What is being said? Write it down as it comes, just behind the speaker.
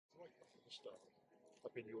start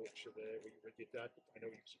up in Yorkshire there with your dad. I know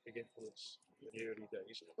he was a big influence in the early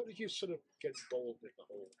days. How did you sort of get involved in the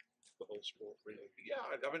whole sport, really? Yeah,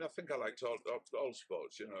 I mean, I think I liked all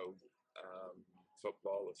sports, you know,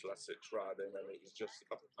 football, athletics, riding, and it was just,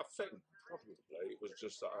 I think probably it was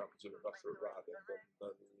just that I happened to be better at riding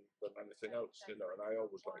than anything else, you know, and I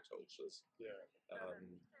always liked horses. Yeah.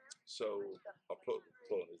 So I put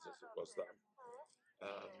ponies as it was then.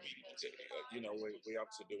 You know, we had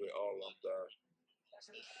to do it all under.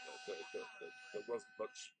 There wasn't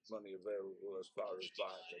much money available as far as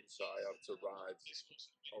buying them, so I had to ride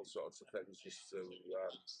all sorts of things just to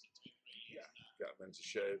get them into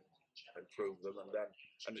shape, improve them,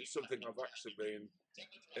 and it's something I've actually been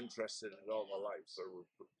interested in all my life for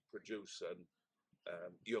producing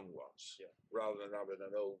young ones. Yeah. Rather than having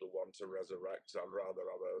an older one to resurrect, I'd rather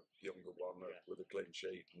have a younger one with a clean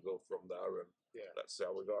sheet and go from there. And let's see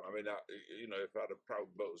how we go. I mean, you know, if I had a proud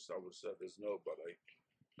boast, I would say there's nobody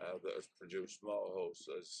that has produced more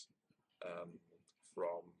horses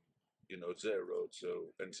from, you know, zero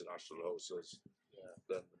to international horses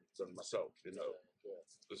than myself, you know,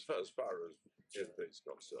 as far as GP is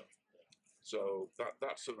concerned. So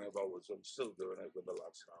that's something I've always done, still doing it with the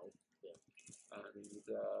lads now. And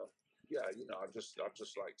you know, I just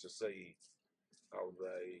like to see how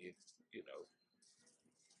they, you know,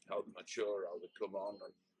 how they mature, how they come on,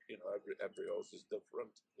 and you know, every horse is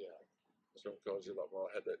different. Yeah. Some cause you a lot more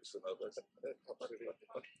headaches than others. Absolutely.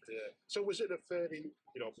 Yeah. So was it a fairly,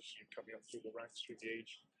 you know, obviously coming up through the ranks, through the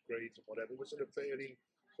age grades and whatever, was it a fairly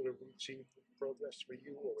sort of routine progress for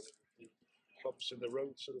you, or was it bumps in the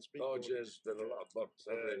road, so to speak? Oh, there's been a lot of bumps.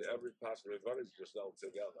 Every part of my body's just held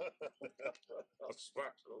together. That's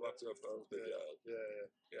fact. Well, that's a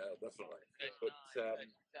yeah, definitely. But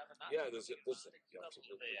yeah, there's you have to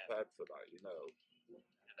be prepared for that, you know.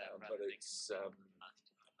 But it's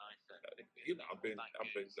you know, I've been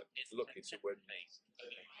lucky to win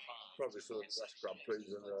probably some of the best Grand Prix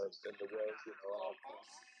in the world. You know,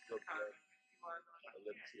 Dublin,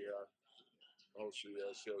 Olympia,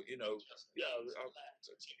 so you know, I you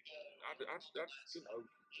know,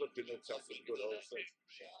 looking at some good horses,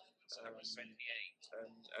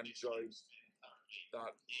 and enjoyed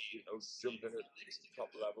that, you know, jumping at top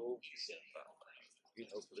level, you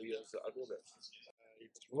know, for the years that I did it. It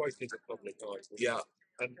was right in the public eye. Yeah.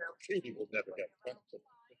 And clearly will never get back to.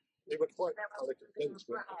 They were quite elegant things,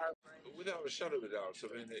 weren't they? Without a shadow of a doubt. I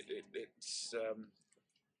mean, it's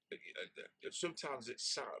sometimes it's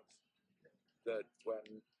sad that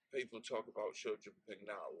when people talk about show jumping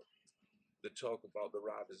now, they talk about the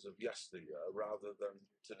riders of yesteryear rather than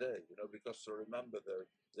today. You know, because to remember the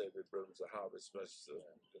David Brooms, the Harvey Smiths,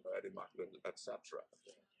 you know, Eddie Macklin, etc.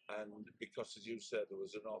 And because, as you said, there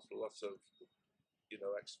was an awful lot of, you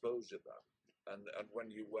know, exposure there. And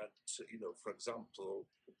when you went, you know, for example,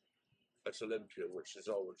 at Olympia, which is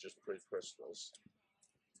always just pre-Christmas,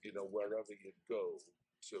 you know, wherever you'd go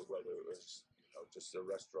to, whether it was, you know, just a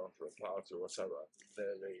restaurant or a party or whatever,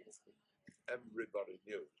 nearly everybody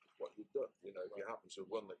knew what you'd done. You know, if you happen to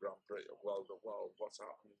have won the Grand Prix, well, what's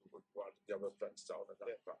happening? Why did you have a fence down and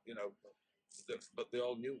that? You know, but they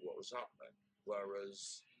all knew what was happening.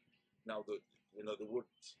 Whereas now that, you know, they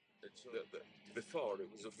wouldn't. Before it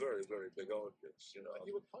was a very, very big audience, you know. And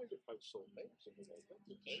you were kind of household names in the way,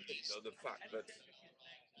 you know, the fact that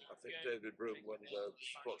I think David Broom won the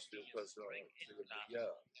Sportsfield Personality of the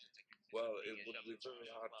Year. Well, it would be very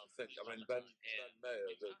hard to think. I mean, Ben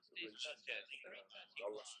Mayer, the recent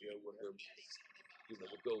last year won the, you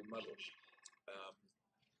know, the gold medal.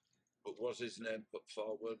 But was his name put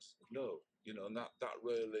forward? No, you know, and that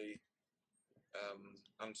really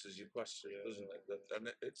answers your question, doesn't it? And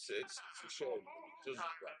it's a shame it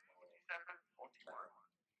doesn't get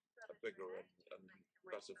a bigger and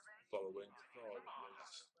better following.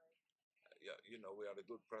 You know, we had a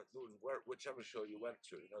good press. Whichever show you went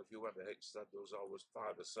to, you know, if you went to Hickstead, there was always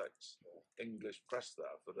 5 or 6 English press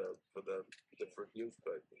there for the different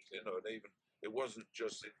newspapers. You know, and even it wasn't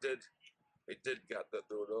just it did get that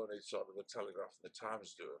there were only sort of the Telegraph and the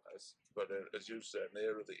Times doing this, but as you say, in the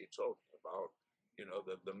era that you're talking about, you know,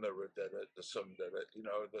 the Mirror did it, the Sun did it, you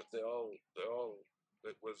know, that they all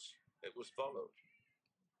it was followed,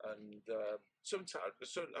 and sometimes,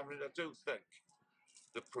 I mean, I do think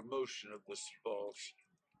the promotion of the sport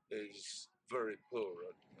is very poor,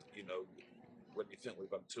 and you know, when you think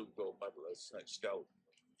we've had 2 gold medalists, Nick Skelton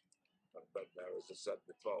and Ben Mayer, as I said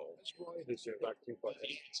before. That's right, it's exactly what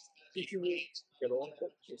did you get on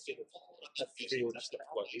with you sort of field stuff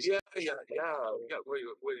like this? Yeah.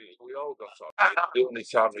 We all got on. The only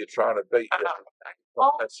time you're trying to beat your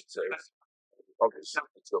competitors, obviously,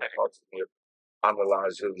 it's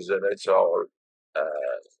analyse who's in it or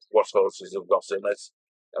what horses have got in it,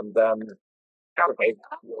 and then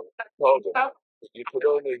you could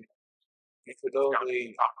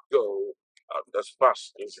only go as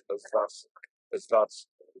fast as that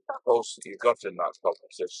horse that you got in that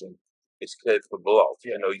competition is capable of.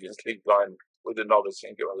 You know, you keep going with the novice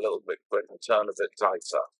and go a little bit quick and turn a bit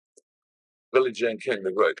tighter. Billie Jean King,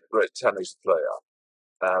 the great tennis player,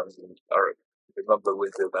 I remember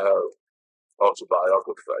reading her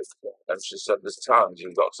autobiography, and she said there's times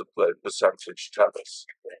you've got to play percentage tennis,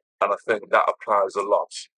 and I think that applies a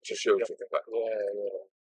lot to shooting.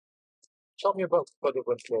 Tell me about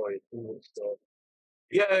Baldock Floyd.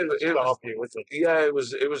 Yeah, it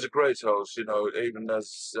was a great host. You know, even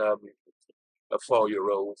as a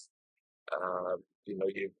 4-year-old, you know,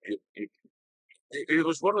 it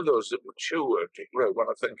was one of those that matured. When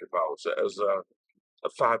I think about it, as a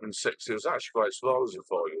 5 and 6, he was actually quite small as a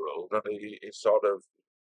 4-year-old, and he sort of,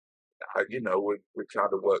 you know, we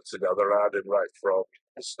kind of worked together. I did right from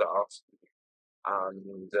the start,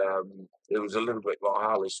 and it was a little bit more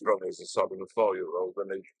highly strung as a sort of a 4-year-old than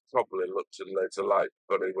he probably looked in later life.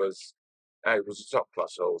 But he was a top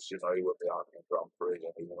class horse. You know, he won the Aachen Grand Prix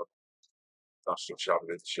and he won national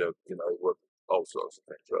championship. You know, he won all sorts of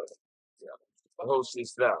things. Really. Yeah, the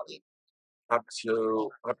horses there had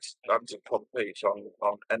to compete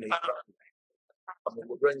on any ground. I mean,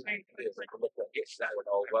 we're bringing this and look at it now in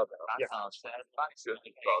all weather. I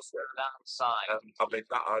mean,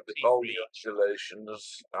 that had all the undulations,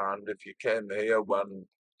 and if you came here when,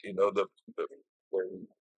 you know, the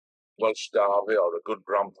Welsh Derby or a good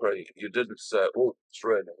Grand Prix, you didn't say, oh, it's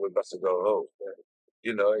raining, we better go home.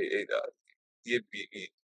 You know,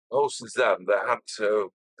 horses then, they had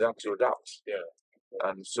to adapt. Yeah.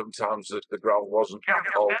 And sometimes the ground wasn't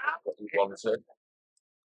all what you wanted.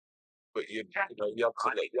 But you have to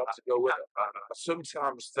go with it. I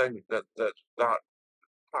sometimes think that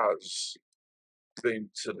has been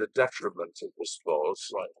to the detriment of the sport.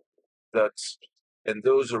 Right. That in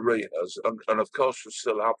those arenas, and of course we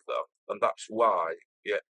still have them, and that's why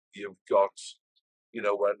you've got, you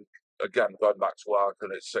know, when again going back to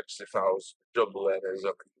Aachen, it's 60,000. Dublin is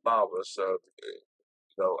a marvellous, you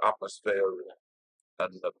know, atmosphere,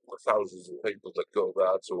 and the thousands of people that go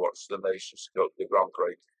there to watch the nations go to the Grand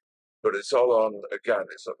Prix. But it's all on, again,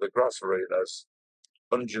 it's at the grass arenas,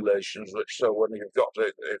 undulations, which so when you've got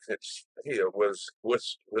it, if it's here,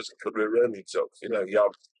 could be really tough. You know, you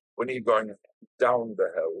have, when you're going down the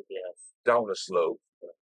hill, down a slope,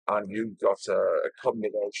 and you've got a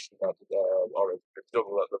combination of, or a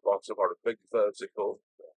double at the bottom, or a big vertical,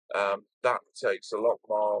 that takes a lot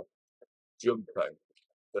more jumping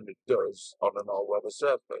than it does on an all-weather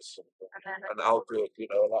surface. And albeit, you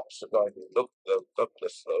know, that's going up the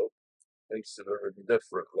slope, needs to be ridden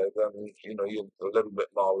differently, then, you know, you've a little bit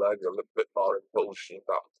more leg, a little bit more impulsion,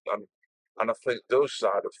 and I think those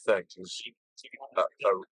side of things are you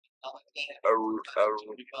know,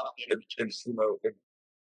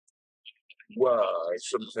 were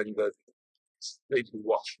something that people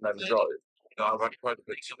watch and enjoy. You know, I've had quite a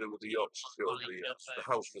bit to do with the Yorkshire over the years. The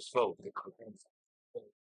house was full. And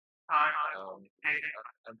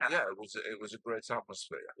yeah, it was a great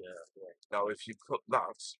atmosphere. Yeah. Now, if you put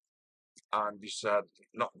that and you said,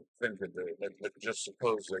 not thinking that, just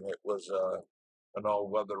supposing it was an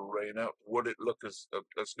all-weather arena, would it look as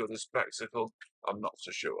good a spectacle? I'm not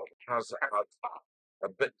so sure. It has had a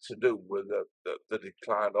bit to do with the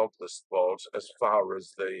decline of the sport as far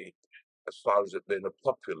as it being a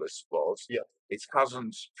popular sport. Yeah. It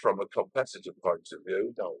hasn't from a competitive point of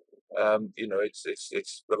view. No. You know, it's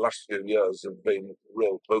the last few years have been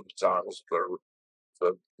real boom times for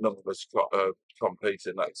numbers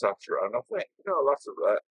competing, etc. And I think, you know, a lot of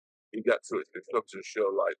that, you get to it, if you come to a show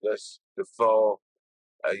like this before,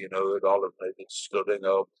 you know, it all have been studying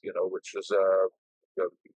up, you know, which was your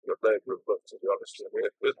labour of love, to be honest with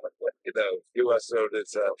you know, USO did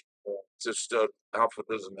to stud half a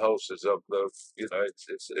dozen horses of the, you know,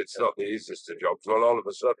 it's not the easiest of jobs. Well, all of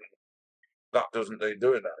a sudden, that doesn't need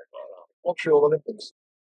doing anymore. Montreal Olympics.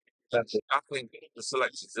 I think the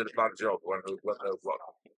selectors did a bad job when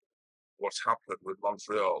what's happened with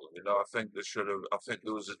Montreal. You know, I think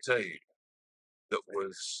there was a team that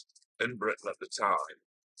was in Britain at the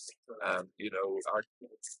time. You know, I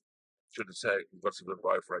should have taken Butterfly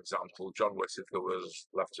Boy, for example. John Whittaker was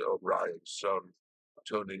left at O'Brien's son,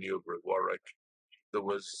 Tony Newbury, Warwick. There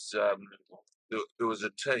was there was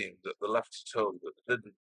a team that the left told that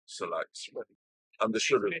didn't select, and they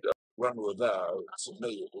should have. When we were there, to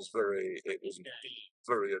me, it was very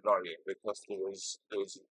annoying because there was a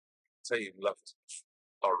team left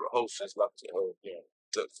or horses left at home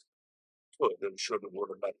that could and should have won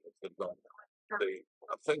a medal if they'd gone.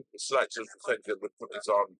 I think the selectors were thinking they put it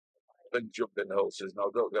on big jumping horses. Now,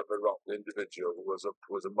 don't get me wrong, the individual was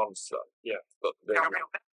a monster. Yeah. But the team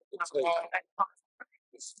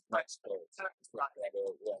was next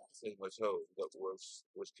team was home that was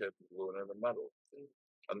capable of winning a medal.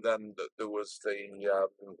 And then there was the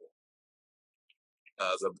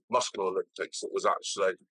Moscow Olympics. It was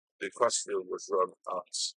actually the equestrian was run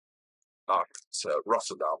at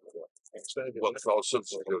Rotterdam. What's called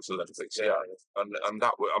substitute Olympics, yeah. And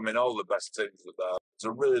that I mean, all the best teams were there. It's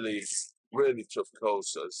a really, really tough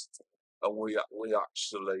courses, and we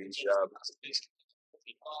actually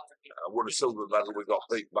won a silver medal. We got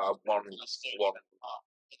beat by one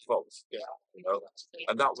fault, yeah, you know,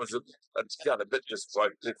 and that was again a bit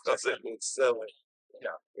disappointing because it was still,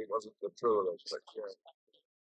 yeah, it wasn't the true Olympics. Yeah.